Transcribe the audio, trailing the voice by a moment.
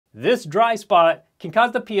This dry spot can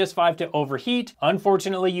cause the PS5 to overheat.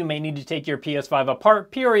 Unfortunately, you may need to take your PS5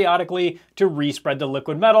 apart periodically to respread the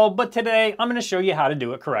liquid metal, but today I'm going to show you how to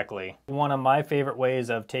do it correctly. One of my favorite ways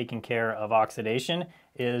of taking care of oxidation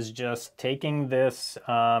is just taking this,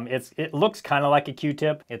 it looks kind of like a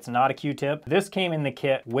Q-tip. It's not a Q-tip. This came in the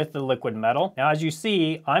kit with the liquid metal. Now, as you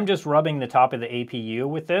see, I'm just rubbing the top of the APU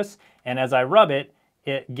with this, and as I rub it,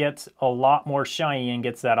 it gets a lot more shiny and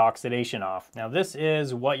gets that oxidation off. Now this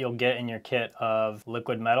is what you'll get in your kit of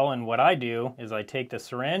liquid metal, and what I do is I take the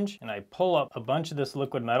syringe and I pull up a bunch of this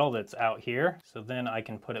liquid metal that's out here, so then I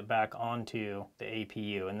can put it back onto the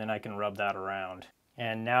APU and then I can rub that around.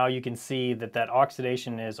 And now you can see that that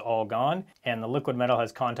oxidation is all gone and the liquid metal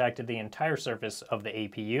has contacted the entire surface of the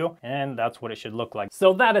APU, and that's what it should look like.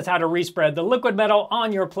 So that is how to respread the liquid metal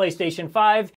on your PlayStation 5.